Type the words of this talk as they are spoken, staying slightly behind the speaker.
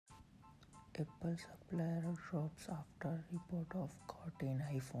Apple supplier drops after report of caught in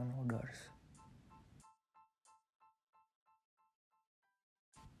iPhone orders.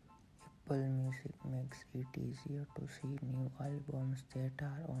 Apple Music makes it easier to see new albums that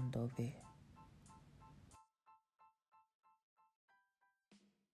are on the way.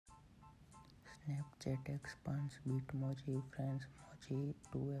 Snapchat expands Bitmoji Friendsmoji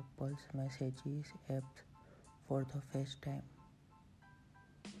to Apple's Messages apps for the first time.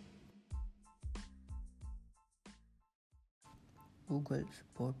 Google's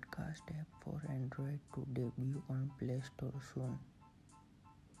podcast app for Android to debut on Play Store soon.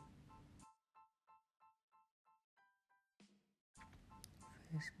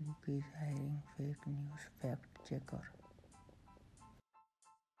 Facebook is hiring fake news fact checker.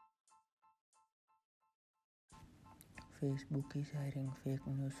 Facebook is hiring fake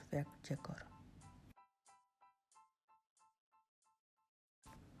news fact checker.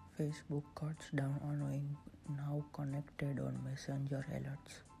 Facebook cuts down annoying now connected on Messenger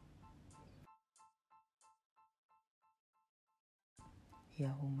alerts.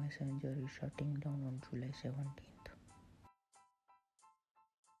 Yahoo Messenger is shutting down on July 17th.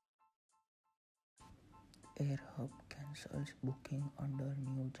 AirHub cancels booking under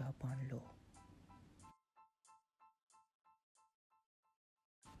new Japan law.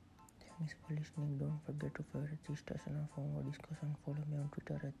 Thanks for listening. Don't forget to favorite this station and for more discussion follow me on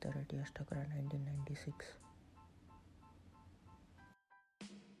Twitter at @Yastakara1996.